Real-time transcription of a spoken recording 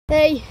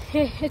Hey,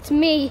 it's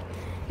me,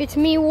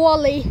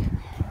 Wally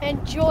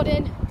and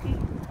Jordan.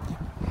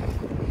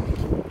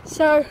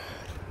 So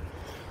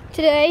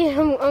today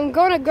I'm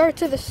gonna go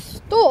to the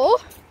store.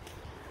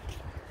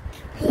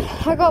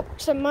 I got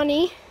some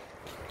money.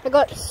 I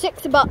got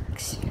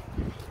 $6.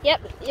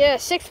 Yep, yeah,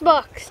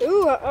 $6.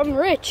 Ooh, I'm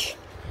rich.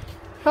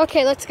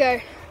 Okay, let's go.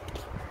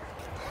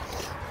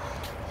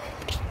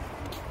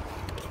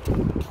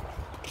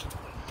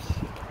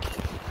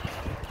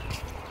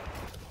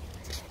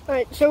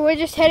 Alright, so we're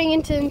just heading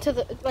into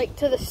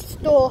the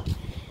store.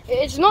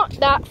 It's not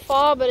that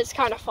far, but it's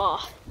kind of far.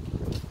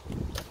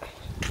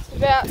 It's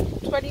about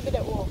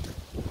 20-minute walk.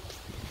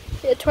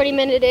 Yeah,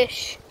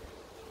 20-minute-ish,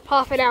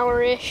 half an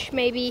hour-ish,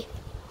 maybe.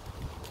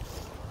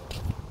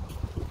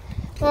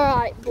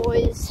 Alright,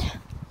 boys.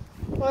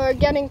 We're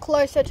getting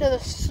closer to the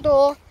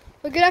store.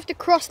 We're gonna have to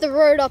cross the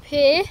road up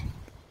here.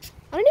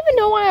 I don't even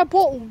know why I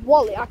bought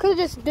Wally. I could have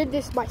just did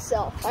this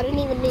myself. I didn't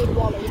even need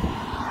Wally.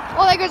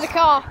 Oh, there goes a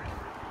car.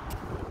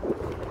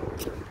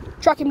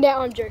 Track him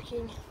down, I'm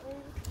joking.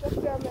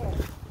 Just down there.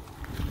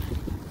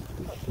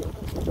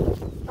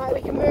 Alright,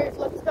 we can move,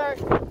 let's go.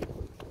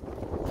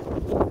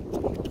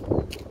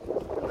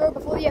 We'll go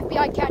before the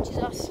FBI catches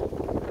us.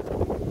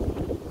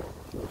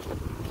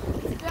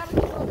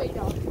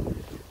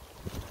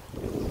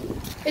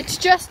 It's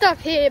just up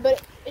here,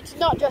 but it's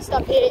not just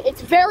up here.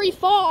 It's very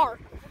far. A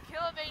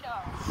kilometer.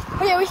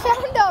 Oh yeah, we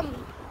found,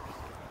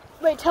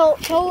 wait, tell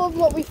them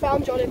what we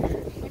found, Jordan.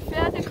 We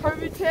found a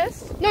COVID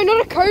test. No,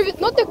 not the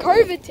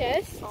COVID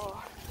test.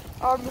 Oh.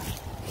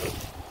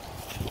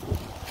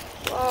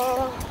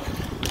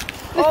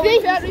 We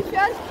found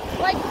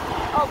like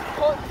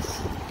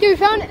pods. Yeah, we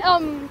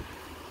found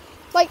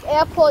like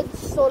AirPods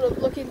sort of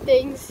looking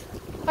things.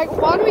 Like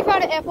one, we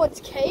found an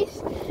AirPods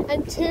case,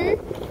 and two,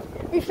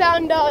 we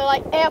found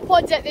like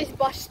AirPods at this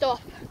bus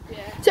stop.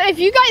 Yeah. So if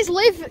you guys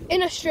live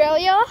in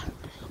Australia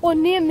or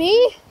near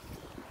me,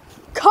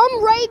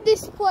 come raid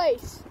this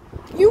place.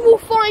 You will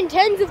find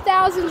tens of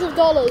thousands of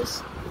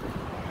dollars.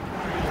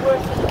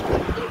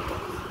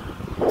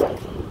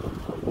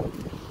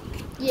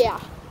 Yeah.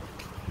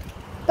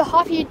 The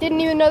half of you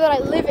didn't even know that I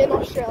live in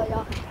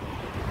Australia.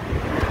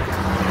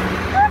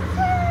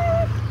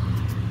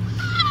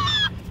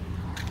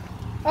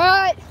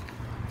 Alright.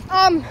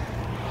 I'm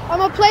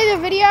gonna play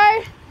the video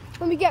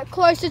when we get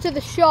closer to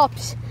the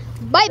shops.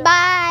 Bye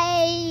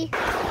bye.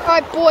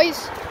 Alright,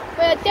 boys.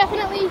 We're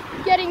definitely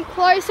getting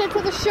closer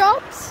to the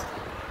shops.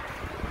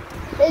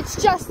 It's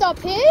just up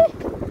here.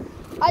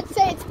 I'd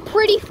say it's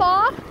pretty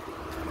far,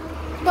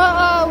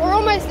 but we're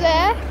almost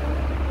there.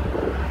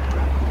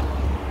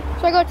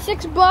 So I got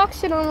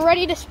 $6 and I'm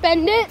ready to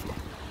spend it.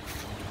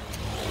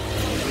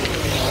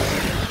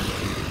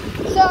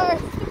 So,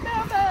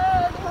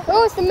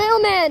 oh, it's the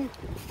mailman.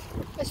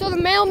 I saw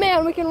the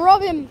mailman, we can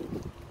rob him.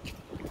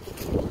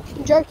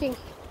 I'm joking.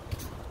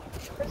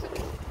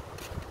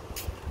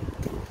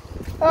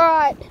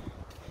 Alright,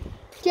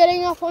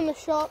 getting up on the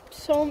shop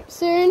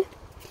soon.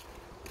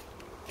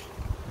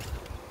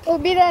 We'll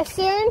be there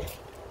soon.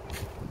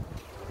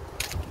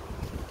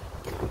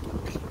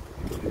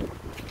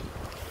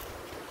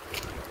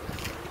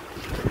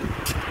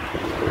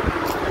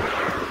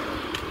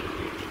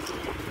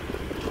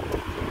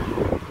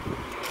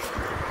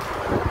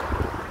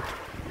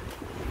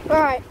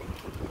 Alright.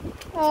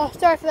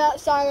 Sorry for that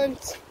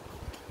silence.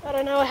 I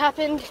don't know what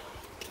happened.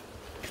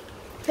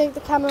 I think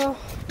the camera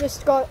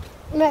just got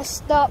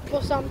messed up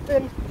or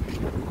something.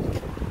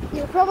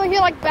 You'll probably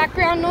hear like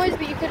background noise,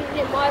 but you couldn't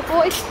hear my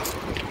voice.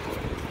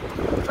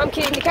 I'm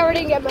kidding, the camera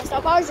didn't get messed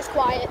up, I was just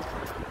quiet.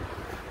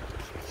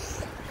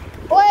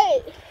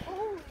 Wait!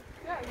 Oh,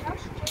 yeah, how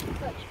straight is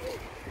that tree?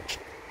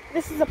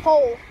 This is a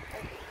pole.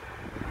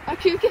 I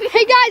keep getting.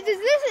 Hey guys, is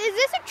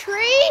this a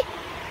tree?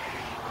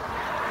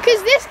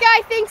 Because this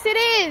guy thinks it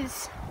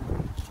is.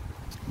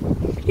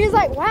 He was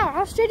like, wow,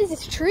 how straight is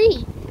this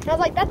tree? And I was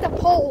like, that's a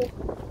pole.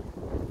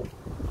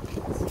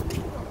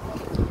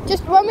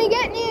 Just when we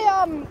get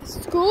near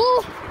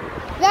school,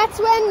 that's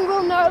when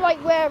we'll know like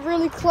we're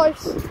really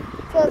close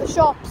to the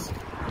shops.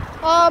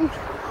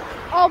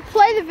 I'll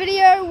play the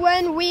video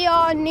when we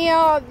are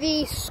near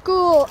the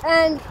school,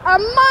 and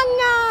among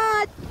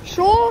us,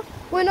 sure,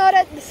 we're not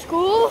at the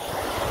school,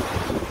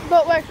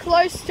 but we're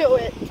close to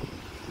it.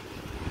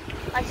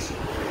 I see.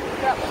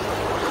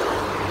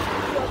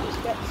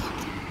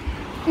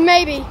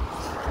 Maybe,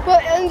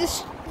 but in the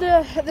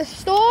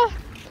store,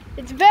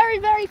 it's very,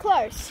 very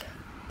close.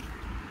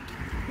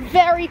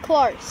 Very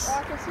close.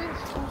 I can see the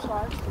school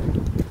sign.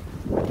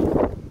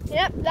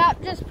 Yep,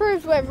 that just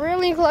proves we're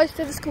really close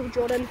to the school,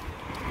 Jordan.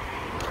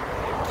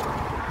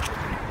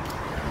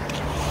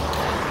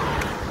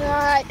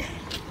 Alright,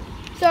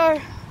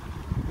 so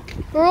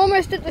we're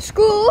almost at the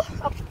school.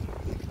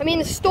 I mean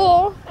the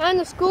store and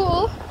the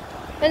school.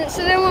 And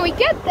so then when we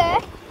get there,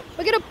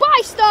 we're gonna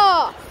buy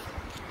stuff.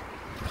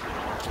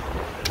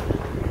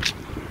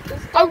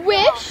 I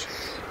wish,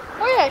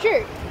 oh yeah,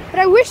 true. But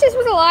I wish this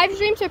was a live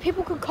stream so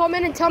people could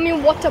comment and tell me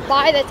what to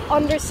buy that's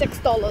under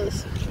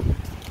 $6.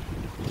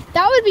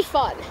 That would be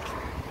fun.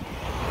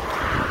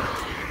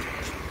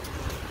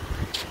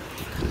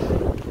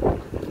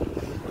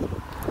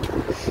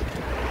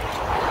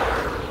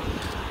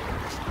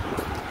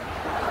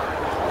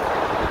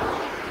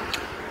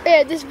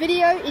 swear this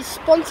video is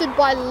sponsored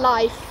by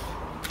life.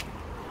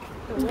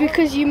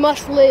 Because you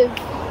must live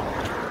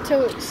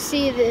to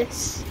see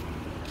this.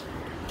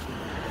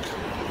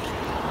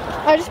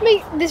 I just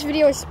make this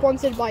video is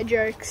sponsored by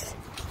jokes.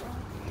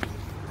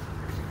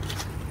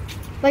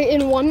 Like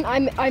in one,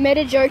 I made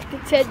a joke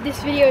that said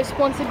this video is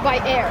sponsored by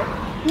air.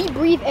 We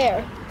breathe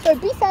air, so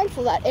be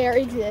thankful that air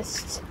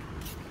exists.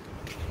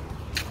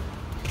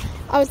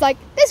 I was like,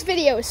 this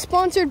video is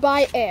sponsored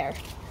by air.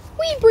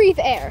 We breathe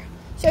air,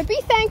 so be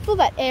thankful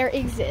that air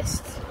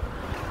exists.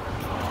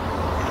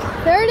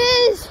 There it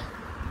is.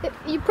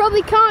 You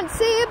probably can't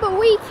see it, but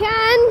we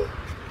can.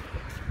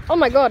 Oh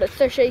my god, it's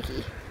so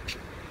shaky.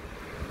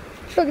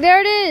 Look, there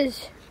it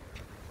is.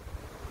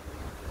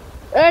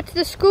 That's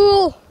the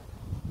school.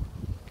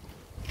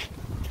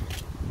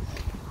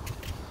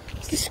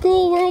 It's the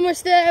school, we're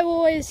almost there,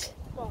 boys.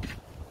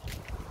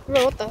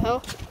 Bro, what the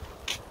hell?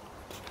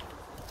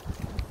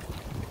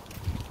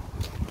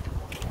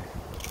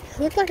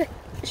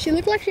 She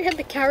looked like she had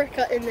the carrot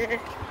cut in there.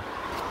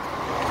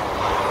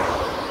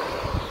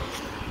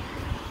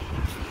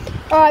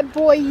 Alright,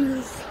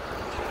 boys.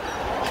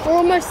 We're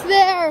almost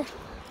there.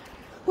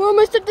 We're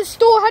almost at the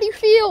store. How do you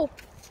feel?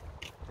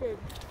 Good.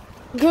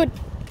 Good.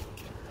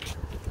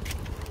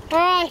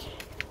 Alright.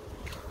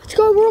 Let's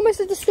go. We're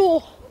almost at the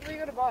store. What are we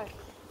gonna buy?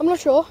 I'm not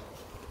sure.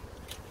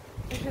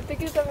 We should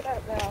think of something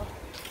out now.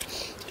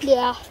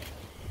 Yeah.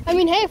 I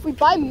mean, hey, if we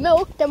buy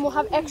milk, then we'll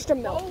have extra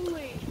milk.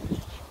 Holy.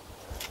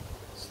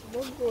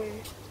 Smug boy.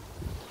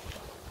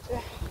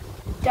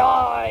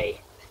 Die.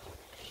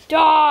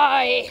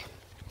 Die.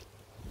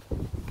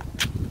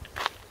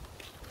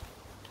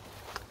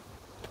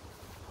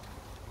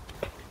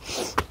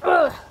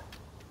 Ugh.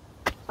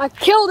 I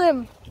killed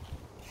him.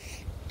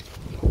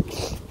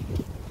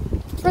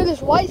 Bro,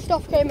 this white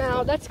stuff came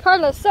out. That's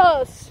kind of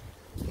sus.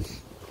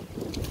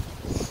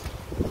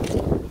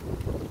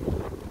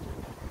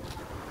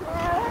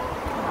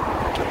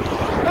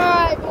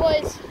 Alright,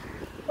 boys.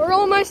 We're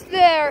almost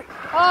there.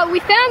 We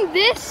found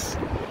this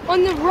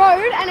on the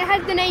road and it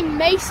has the name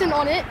Mason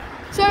on it.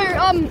 So,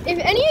 if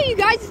any of you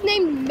guys is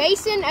named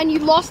Mason and you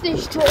lost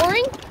this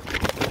drawing,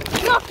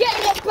 you're not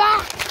getting it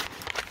back.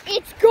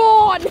 It's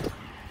gone.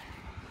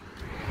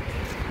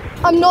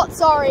 I'm not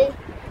sorry.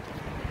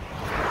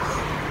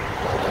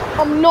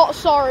 I'm not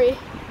sorry.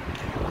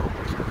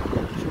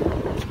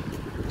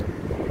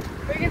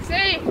 We can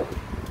see.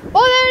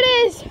 Oh, there it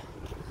is.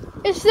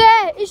 It's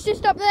there. It's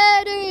just up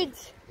there,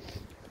 dudes.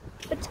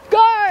 Let's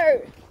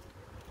go.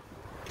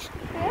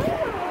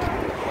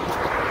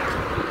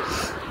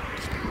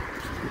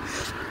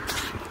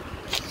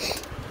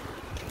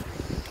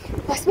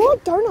 I smell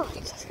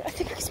donuts. I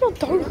think I smell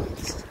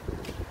donuts.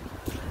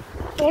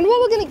 I wonder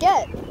what we're gonna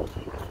get.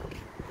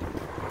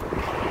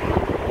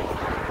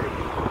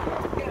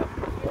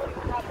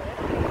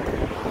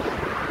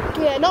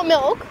 Yeah, not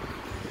milk,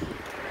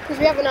 because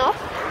we have enough.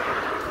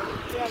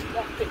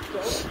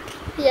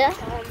 Yeah.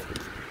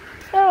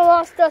 That'll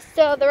last us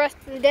the rest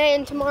of the day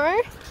and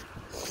tomorrow.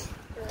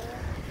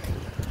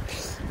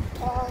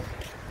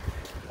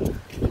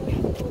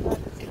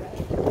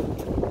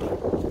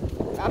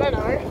 I don't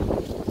know.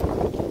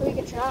 We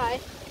could try.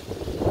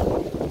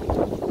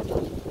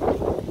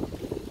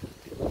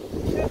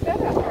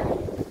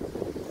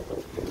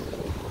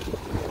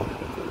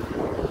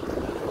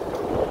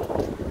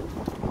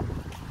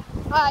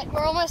 Alright,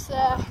 we're almost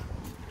there.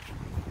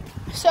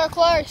 So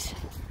close.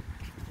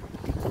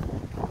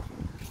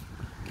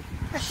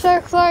 We're so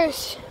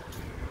close.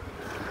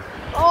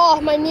 Oh,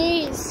 my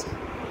knees.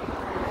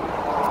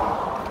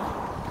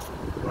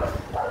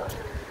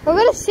 We're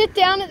gonna sit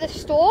down at the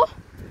store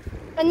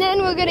and then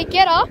we're gonna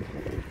get up.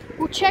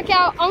 We'll check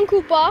out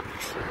Uncle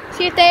Buck's,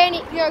 see if they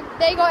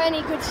got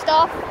any good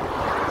stuff.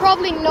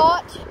 Probably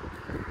not.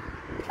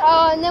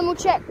 And then we'll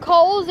check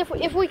Coles.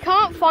 If we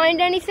can't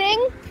find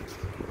anything,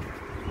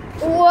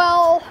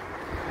 well,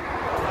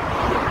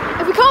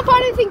 if we can't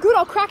find anything good,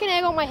 I'll crack an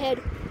egg on my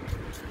head.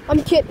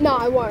 I'm kidding. No,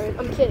 I won't.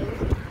 I'm kidding.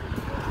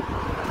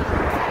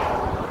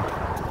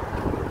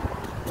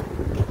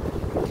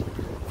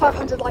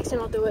 $500 likes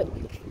and I'll do it.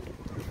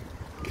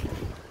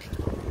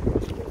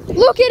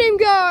 Look at him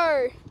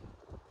go!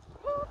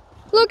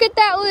 Look at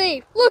that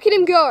leaf. Look at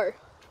him go.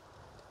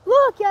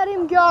 Look at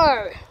him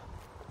go.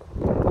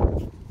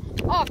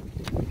 Oh.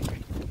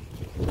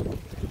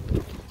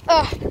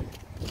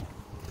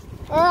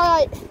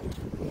 Alright.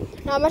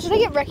 Now imagine I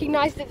get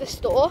recognized at the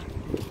store.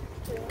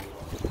 Yeah.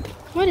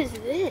 What is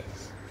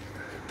this?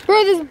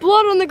 Bro, there's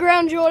blood on the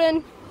ground,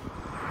 Jordan.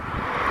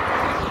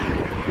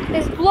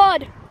 There's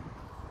blood.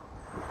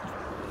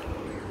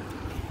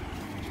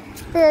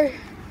 Bro,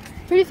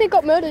 who do you think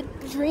got murdered?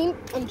 Dream?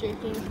 I'm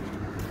joking.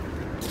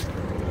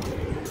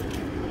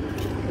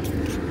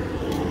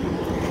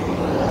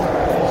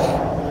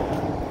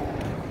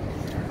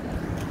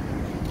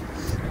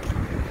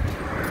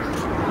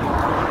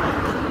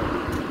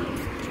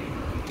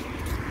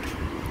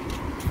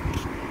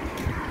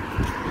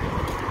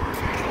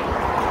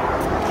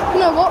 You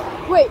know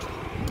what? Wait.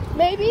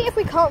 Maybe if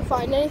we can't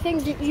find anything,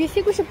 do you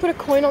think we should put a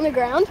coin on the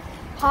ground,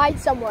 hide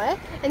somewhere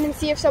and then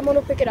see if someone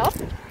will pick it up?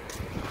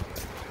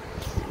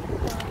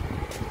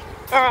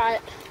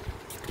 Alright.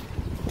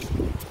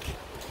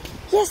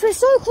 Yes, we're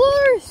so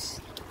close!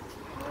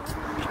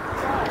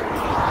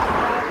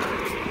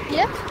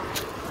 Yep.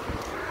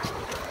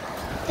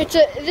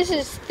 This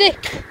is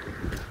thick.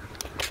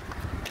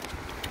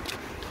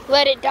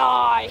 Let it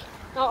die.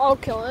 I'll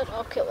kill it.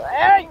 I'll kill it.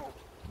 Hey!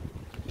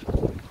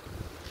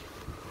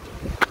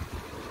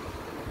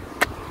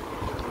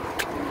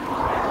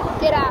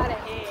 Get out of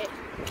here.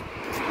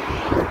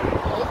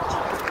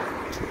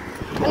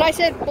 And I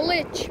said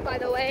blitch, by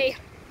the way.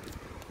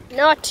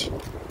 Not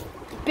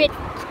bit.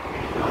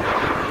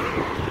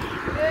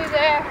 Nearly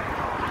there.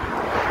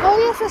 Oh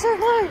yes, we're so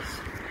close.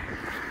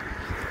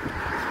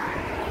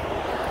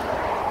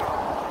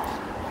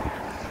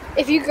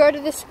 If you go to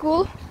this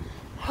school,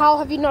 how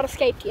have you not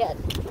escaped yet?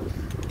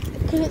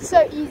 Because it's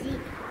so easy.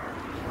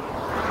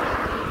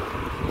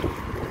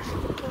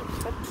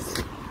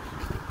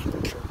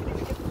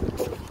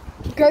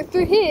 Go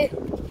through here.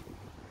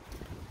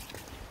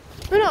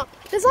 No,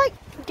 there's like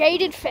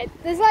gated fence.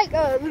 There's like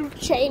little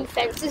chain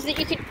fences that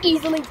you can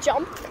easily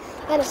jump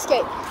and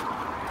escape.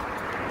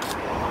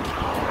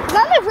 Cause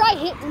I live right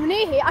here,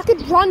 near here. I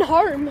could run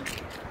home.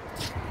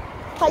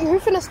 Like,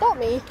 who's gonna stop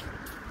me?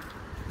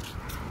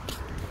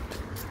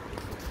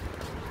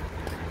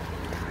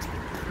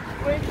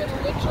 We can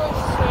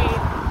literally see.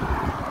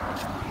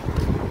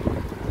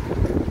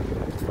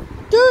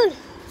 Dude!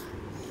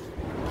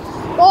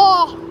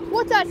 Oh,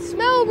 what's that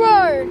smell,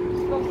 bro?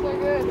 Smells so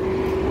good.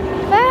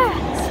 That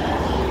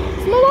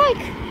smell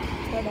like?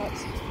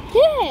 Donuts.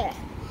 Yeah.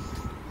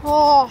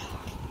 Oh,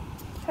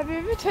 Have you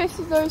ever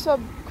tasted those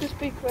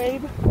Krispy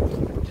Kreme?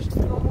 Just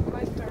normal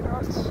glazed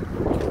donuts.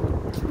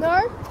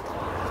 no.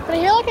 But I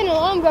hear like an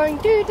alarm going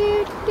doo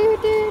doo doo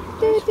doo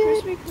doo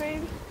doo. Krispy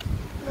Kreme,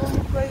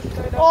 normal glazed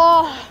donuts.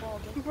 Oh,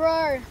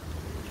 bro.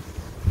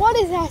 What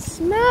is that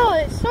smell?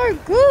 It's so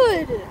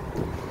good.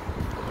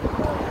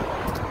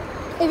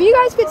 If you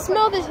guys could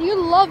smell this, you'd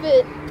love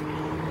it.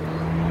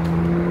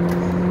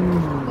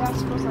 That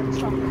smells like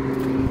chocolate.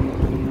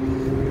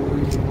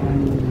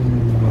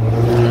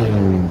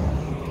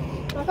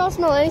 I can't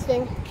smell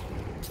anything.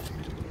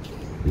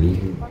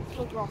 Like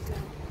full rock now.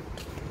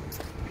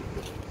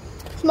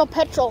 Smell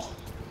petrol.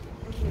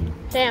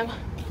 Damn.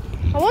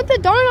 I want the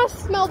donut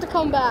smell to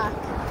come back.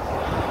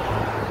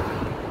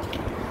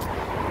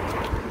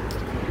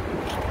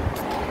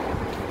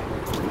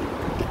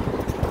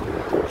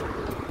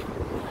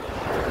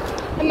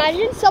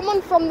 Imagine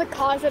someone from the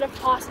cars that have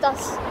passed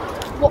us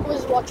what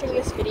was watching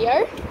this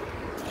video.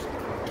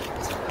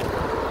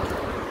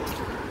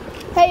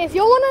 Hey, if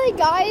you're one of the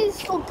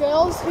guys or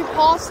girls who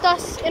passed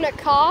us in a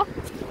car,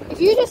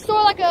 if you just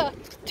saw like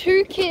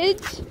two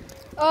kids,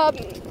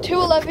 two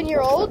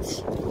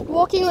 11-year-olds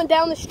walking on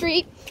down the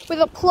street with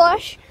a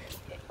plush,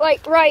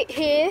 like right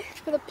here,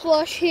 with a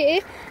plush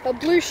here, a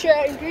blue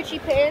shirt and Gucci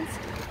pants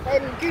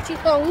and Gucci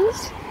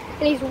thongs,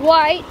 and he's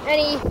white and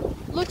he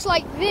looks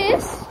like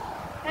this,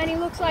 and he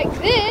looks like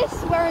this,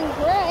 wearing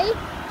grey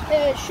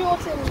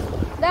shorts and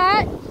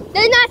that,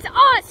 then that's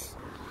us!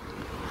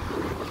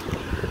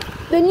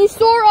 Then you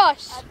saw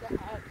us!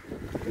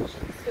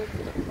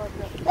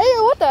 Hey,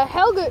 what the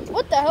hell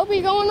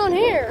be going on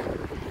here?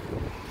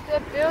 They're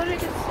building a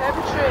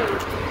cemetery.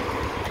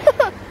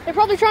 They're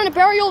probably trying to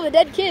bury all the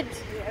dead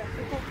kids. Yeah.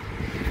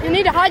 You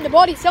need to hide the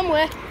body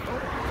somewhere.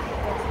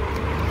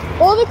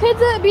 All the kids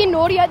that are being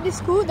naughty at this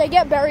school, they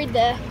get buried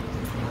there.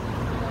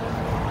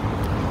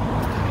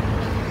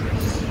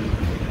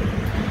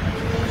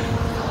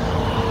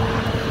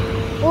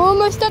 We're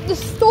almost at the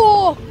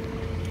store.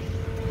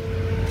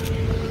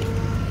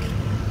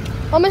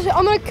 I'm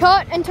gonna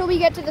cut until we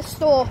get to the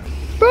store.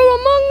 Bro,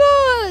 Among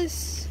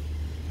Us!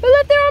 Look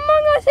at they're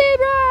Among Us here,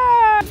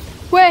 bro!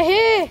 We're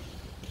here.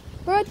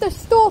 We're at the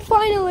store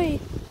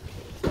finally.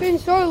 It's been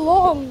so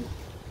long.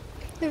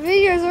 The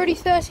video is already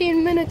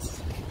 13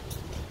 minutes.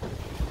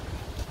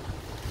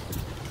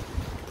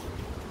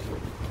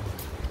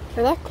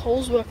 Yeah, that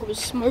Coles worker was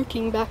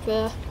smoking back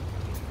there.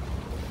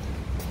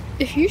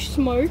 If you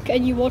smoke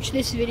and you watch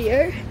this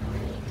video,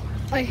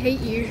 I hate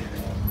you.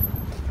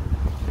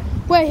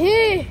 We're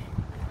here!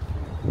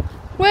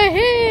 We're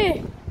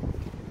here!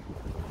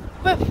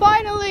 We're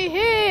finally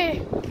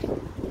here!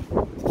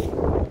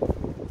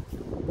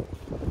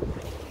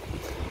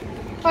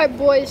 Alright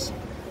boys,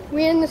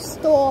 we're in the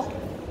store.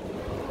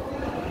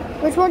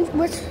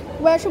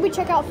 Where should we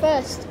check out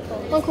first?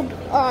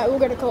 Alright, we'll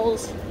go to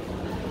Coles.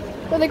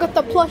 But they got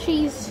the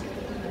plushies.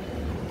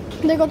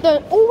 They got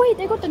the, oh wait,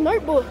 they got the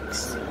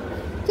notebooks.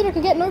 Dude, I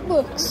could get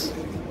notebooks.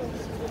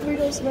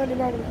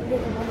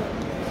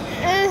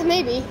 $3.99.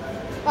 Maybe.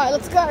 Alright,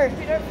 let's go.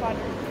 We don't find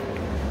it.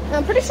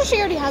 I'm pretty sure she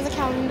already has a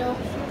calendar.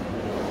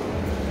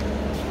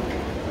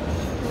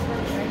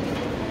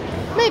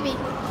 Maybe.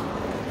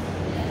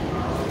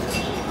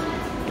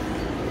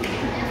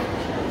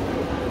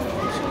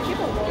 Keep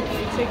on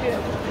walking, take it.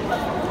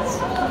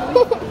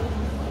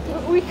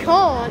 We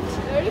can't.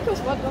 It only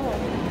costs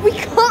 $1. We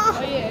can't. Oh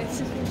yeah, it's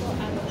just we've got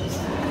animals.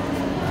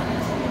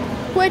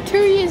 we're 2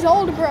 years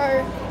old,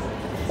 bro.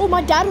 Oh,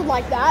 my dad would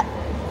like that.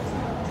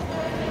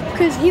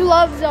 Because he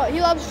loves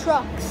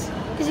trucks.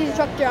 Because he's a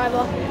truck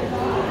driver.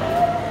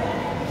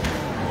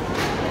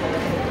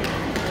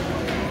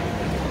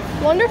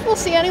 Wonder if we'll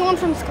see anyone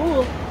from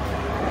school.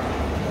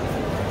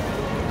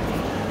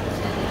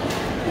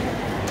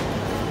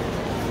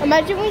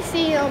 Imagine we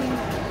see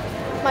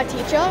my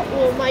teacher,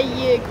 or my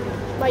year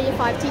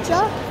 5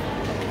 teacher.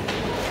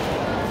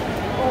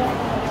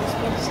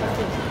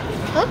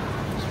 Huh?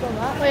 Spell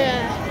that. Oh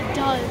yeah, it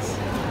does.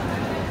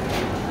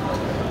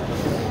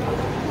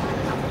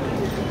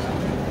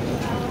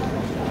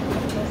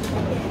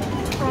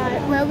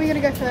 Alright, where are we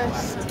gonna go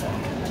first?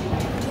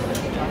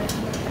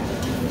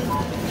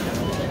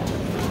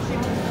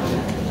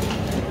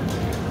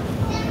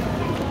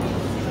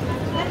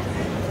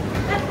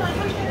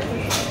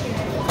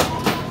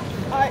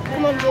 Alright,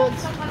 come on,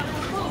 boards.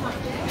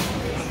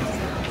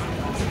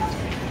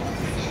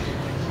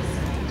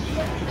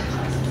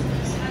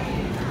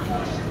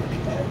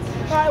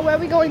 Alright, where are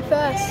we going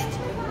first?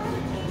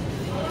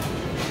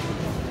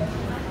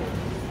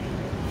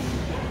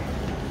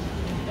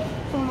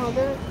 Oh,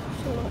 there's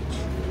so much.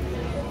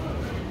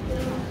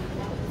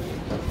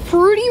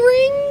 Fruity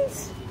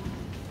Rings?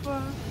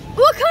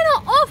 What kind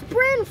of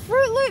off-brand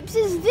Fruit Loops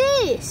is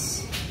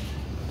this?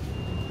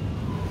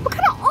 What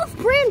kind of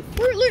off-brand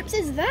Fruit Loops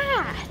is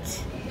that?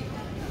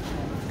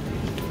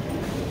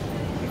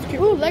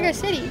 Ooh, Lego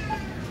City.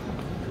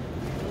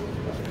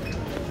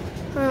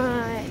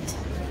 Alright.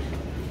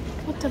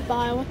 What to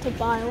buy, what to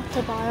buy, what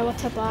to buy, what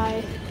to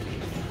buy.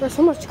 There's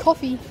so much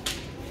coffee.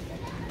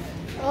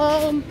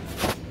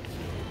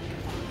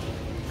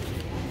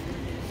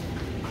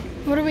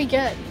 What do we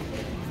get?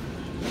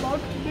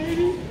 Mug,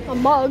 maybe? A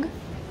mug?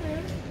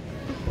 Yeah.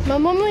 My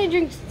mom only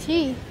drinks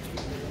tea.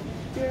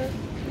 Yeah.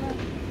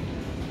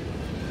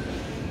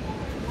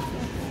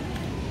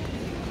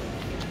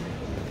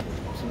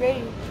 It's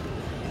me.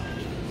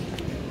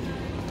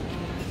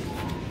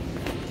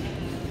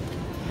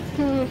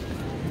 We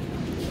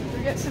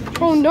get some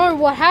juice. Oh no,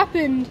 what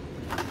happened?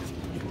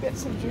 Get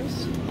some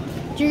juice.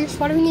 Juice?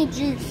 Why do we need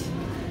juice?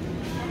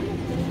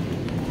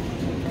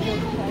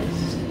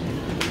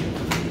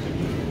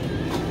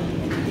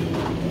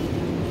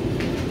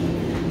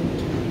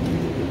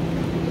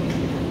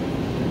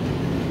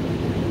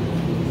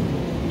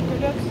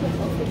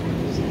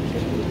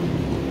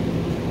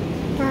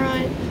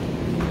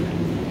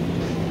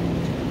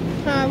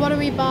 What do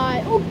we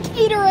buy? Oh,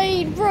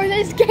 Gatorade! Bro,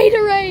 there's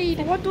Gatorade!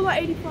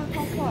 $1.85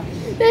 half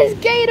price. There's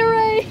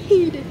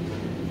Gatorade!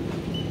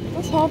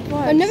 That's half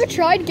price. I've never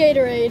tried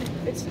Gatorade.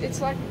 It's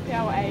like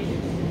Powerade.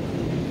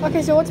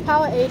 Okay, so what's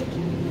Powerade?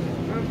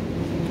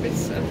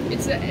 It's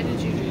an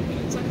energy drink.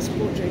 It's like a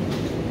sport drink. I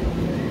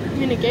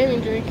mean a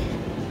gaming drink.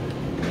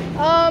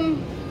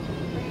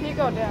 Here you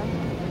go down.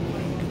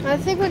 I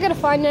think we're gonna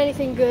find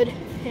anything good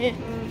here.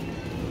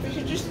 We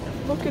should just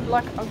look at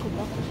like Uncle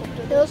Buck or something.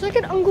 Yeah, let's look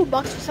at Uncle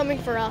Buck's for something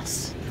for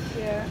us.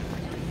 Yeah.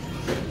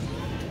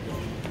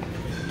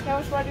 How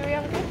much money do we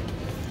have again?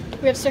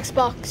 We have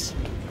 $6.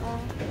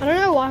 I don't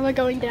know why we're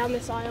going down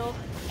this aisle.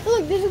 Oh,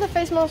 look, these are the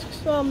face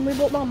masks we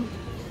bought Mum.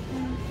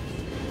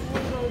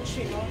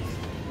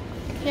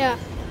 Yeah.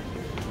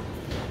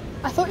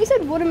 I thought you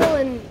said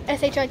watermelon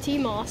SHIT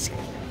mask.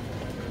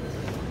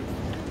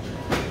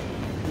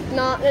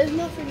 Nah, there's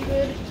nothing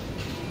good.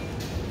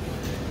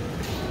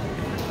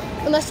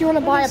 Unless you want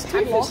to buy a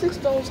padlock. There's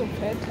 2 for $6 of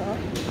Fanta,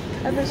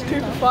 and there's 2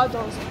 for $5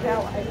 of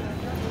Powerade.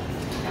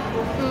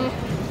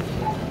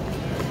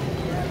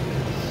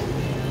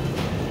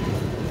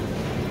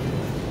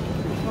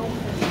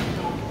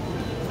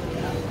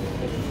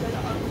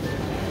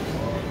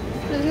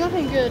 There's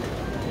nothing good.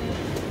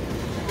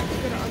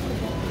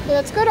 Yeah,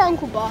 let's go to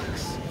Uncle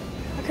Buck's.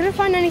 I couldn't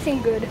find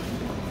anything good.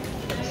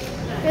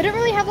 They don't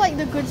really have like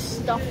the good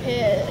stuff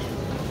here.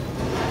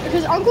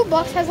 Because Uncle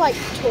Buck's has like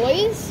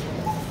toys.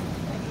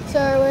 So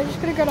we're just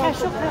gonna go to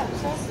Uncle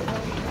Buck's.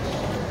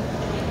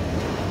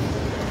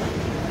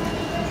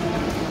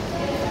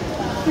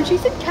 When she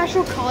said cash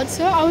or card,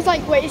 sir, I was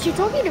like, wait, is she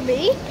talking to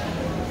me?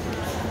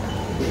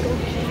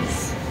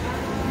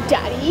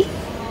 Daddy.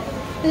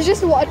 There's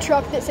just a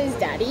truck that says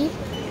Daddy.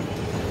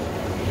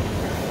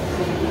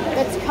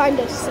 That's kind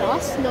of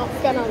sus, not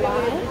gonna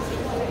lie.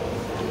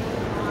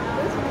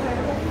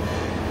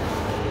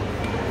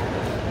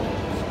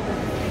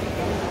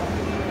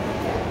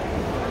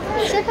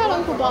 Let's check out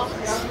Uncle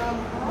Buck's.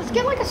 Let's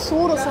get like a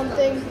sword or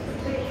something.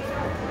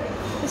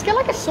 Let's get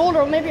like a sword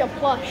or maybe a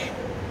plush.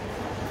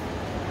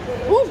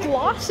 Ooh,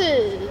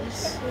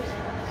 glasses.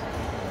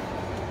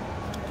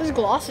 Those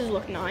glasses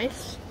look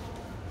nice.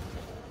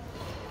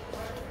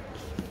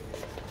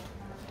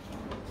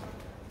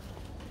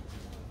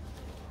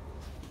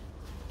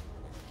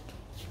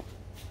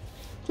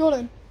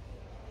 Jordan.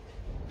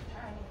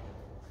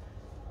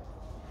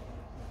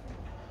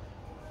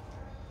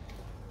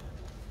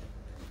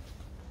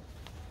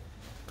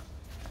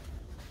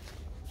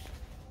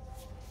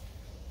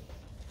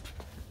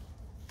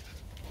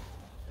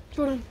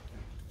 Jordan.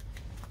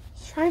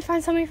 Let's try and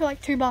find something for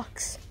like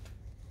 $2.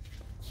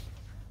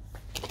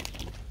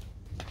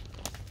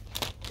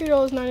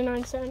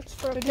 $2.99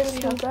 for a Did you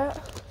pistol. have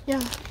that?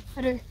 Yeah,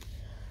 I do.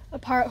 A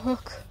pirate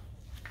hook,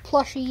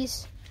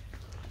 plushies,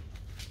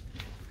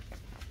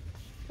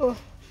 oh,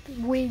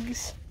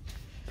 wigs.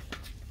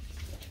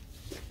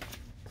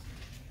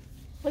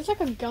 Looks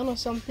like a gun or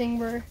something,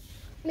 bro. I'm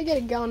gonna get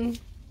a gun.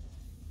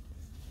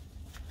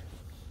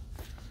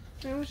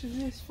 How much is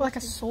this? Like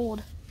a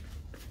sword.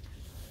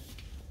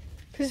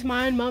 Cause it's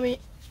my own mummy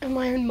and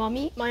my own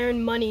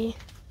money.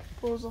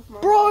 Falls off my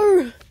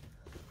Bro!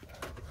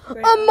 Wait,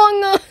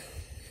 Among Us!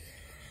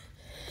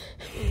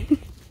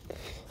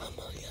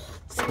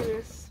 see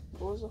this.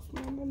 Falls off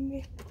my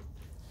money.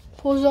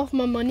 Pulls off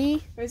my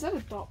money. Wait, is that a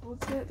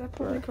dartboard set? That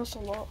probably costs a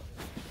lot.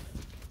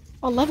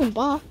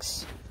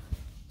 $11.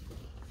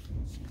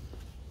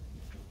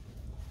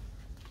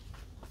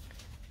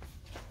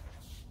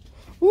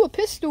 Ooh, a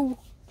pistol.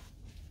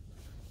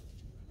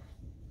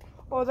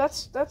 Oh,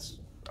 that's It's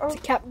a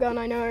cap gun,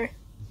 I know.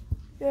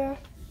 yeah.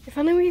 If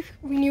only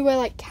we knew where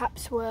like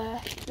caps were.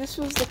 This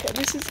is the caps.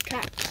 This is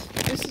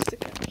the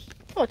caps.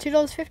 Oh,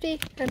 $2.50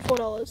 and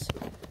 $4.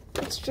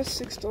 It's just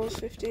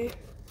 $6.50.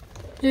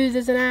 Dude,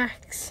 there's an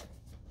axe.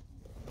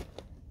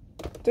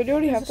 Did you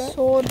already have There's a that?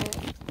 sword.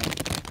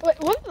 Wait,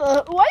 what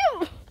the? Why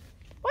am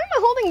I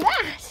holding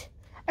that?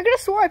 I could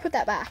have swore I put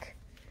that back.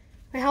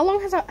 Wait, how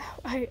long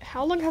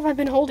have I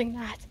been holding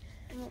that?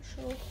 I'm not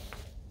sure.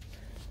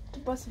 To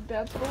buy some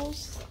bounce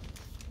balls.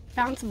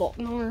 Bounce ball,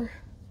 no.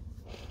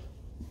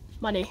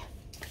 Money.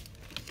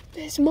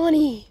 There's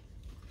money.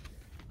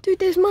 Dude,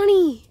 there's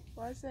money.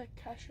 Why is there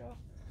cash off?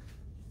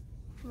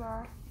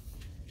 Nah.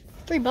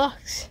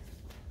 $3.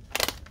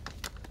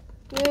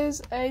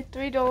 There's a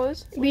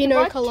 $3. We can know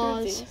buy two of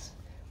colours.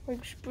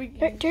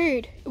 these.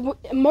 Dude,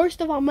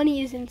 most of our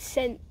money is in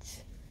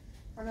cents.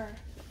 I know.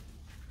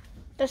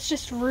 That's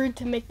just rude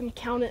to make them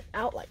count it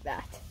out like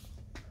that.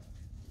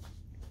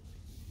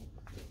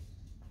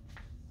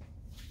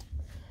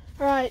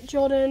 Alright,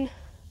 Jordan.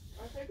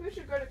 I think we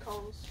should go to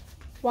Coles.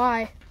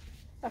 Why?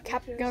 A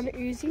cap gun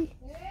Uzi?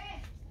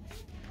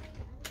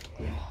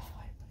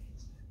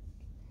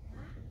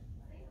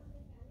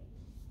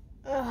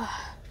 Ugh.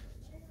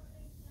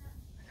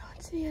 I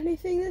can't see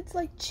anything that's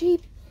like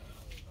cheap.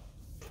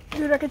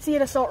 Dude, I can see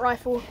an assault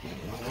rifle.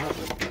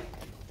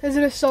 There's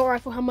an assault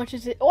rifle. How much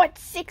is it? Oh,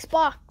 it's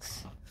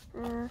 $6.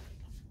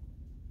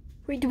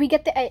 Wait, do we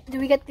get the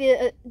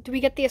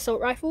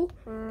assault rifle?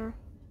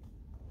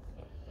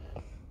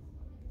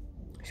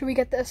 Should we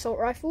get the assault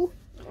rifle?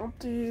 I'll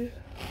do.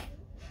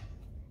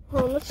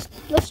 Oh,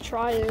 let's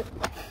try it.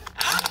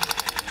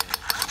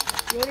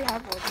 You already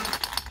have one.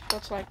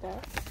 That's like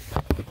that.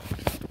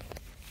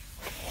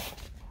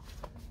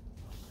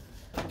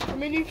 I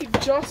mean, you could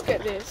just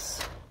get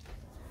this.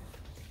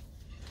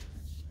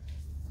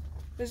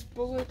 There's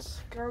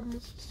bullets,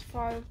 guns,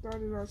 $5.99,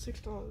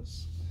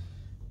 $6.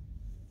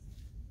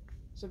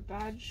 It's a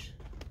badge.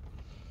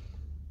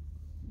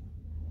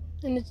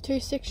 And it's 2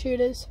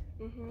 6-shooters.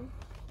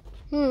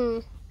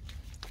 $4.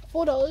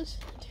 $2.50.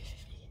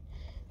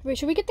 Wait,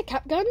 should we get the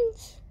cap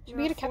guns? Should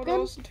we get a cap gun?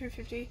 $4 and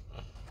 $2.50.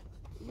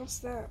 What's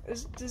that?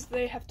 Does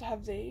they have to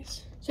have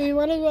these? So we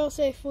might as well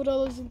say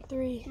 $4 and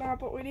 3. Nah,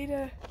 but we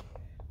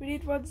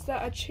need ones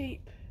that are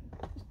cheap.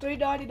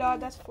 $3.99.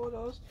 That's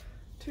 $4.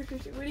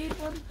 $2.50. We need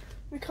one.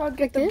 We can't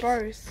get them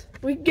both.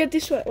 We can get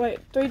this one. Wait,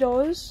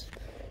 $3.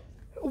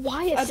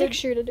 Why a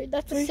 6-shooter, dude?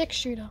 That's a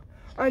 6-shooter.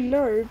 I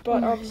know,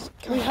 but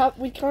God.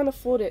 we can't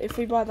afford it. If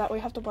we buy that, we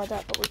have to buy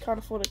that, but we can't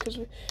afford it because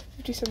we're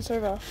 50 cents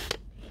over.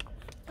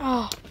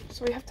 Oh,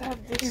 So we have to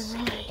have this,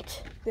 you're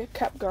right. the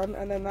cap gun,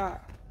 and then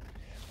that.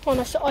 Oh, and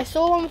I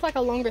saw one with like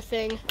a longer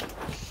thing.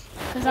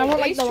 Because I want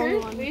like the longer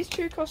one. These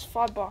two cost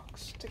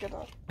 $5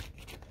 together.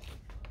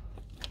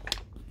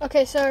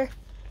 Okay, so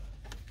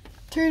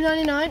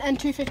 $2.99 and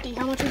 $2.50.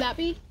 How much would that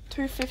be?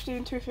 $2.50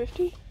 and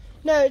 $2.50.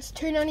 No, it's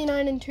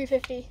 $2.99 and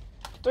 $2.50.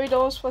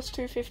 $3 plus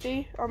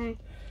 $2.50.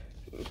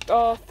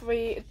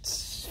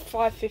 It's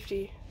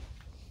 $5.50.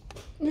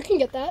 We can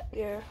get that.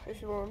 Yeah,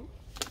 if you want.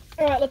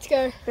 All right, let's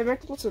go. They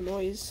make lots of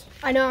noise.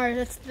 I know.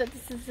 That's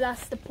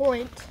the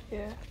point.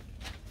 Yeah.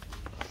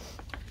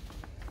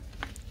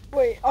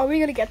 Wait, are we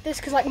gonna get this?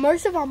 Because like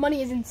most of our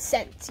money is in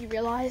cents. You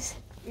realize?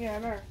 Yeah, I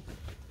know.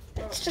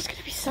 It's just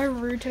gonna be so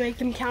rude to make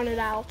them count it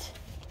out.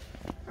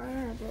 I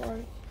know, but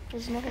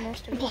there's nothing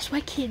else to And do. plus,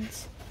 we're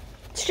kids.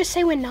 Let's just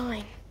say we're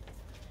 9.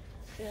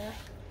 Yeah.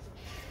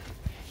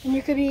 And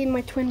you could be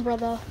my twin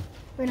brother.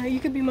 I know you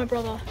could be my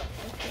brother.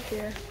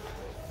 Yeah.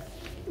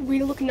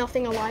 We look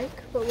nothing alike,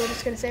 but we're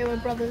just gonna say we're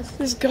brothers.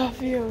 This is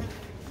Garfield.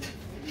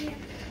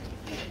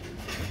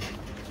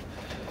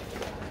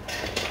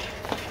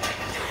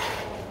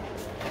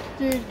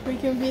 Dude, we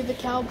could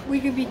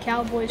be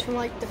cowboys from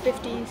like the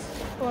 50s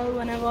or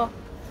whenever.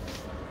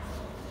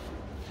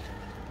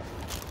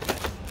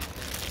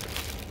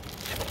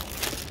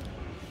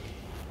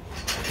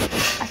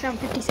 I found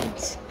 50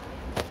 cents.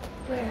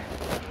 Where?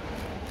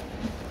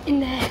 In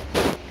there.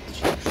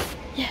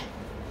 Yeah.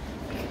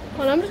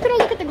 Well, I'm just gonna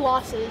look at the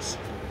glasses.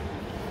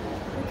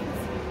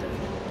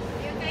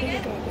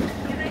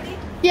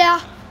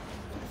 Yeah.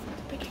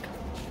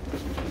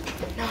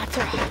 No, it's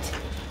alright.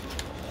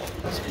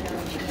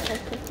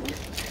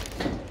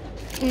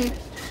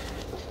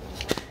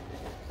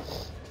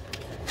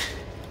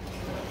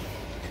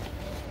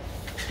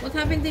 What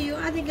happened to your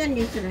other gun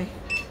yesterday?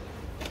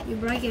 You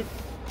break it.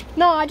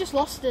 No, I just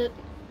lost it.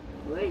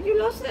 Where did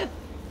you lose it?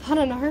 I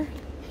don't know.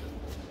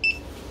 You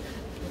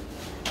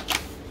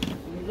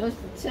lost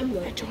it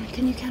somewhere. Hey, John,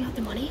 can you count out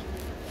the money?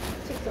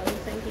 $6,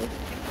 thank you.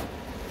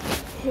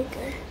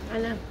 Okay. I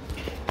know.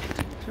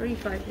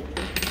 550.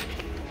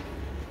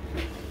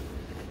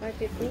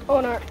 550.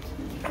 Oh no.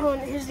 Oh,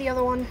 and here's the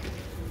other one.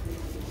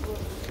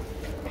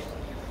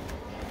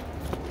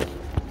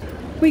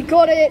 We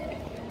got it.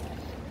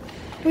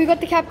 We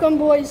got the Capcom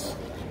boys.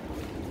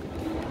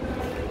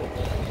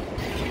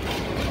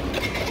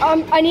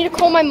 I need to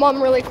call my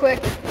mom really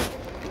quick.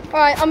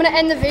 Alright, I'm gonna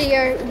end the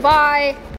video. Bye.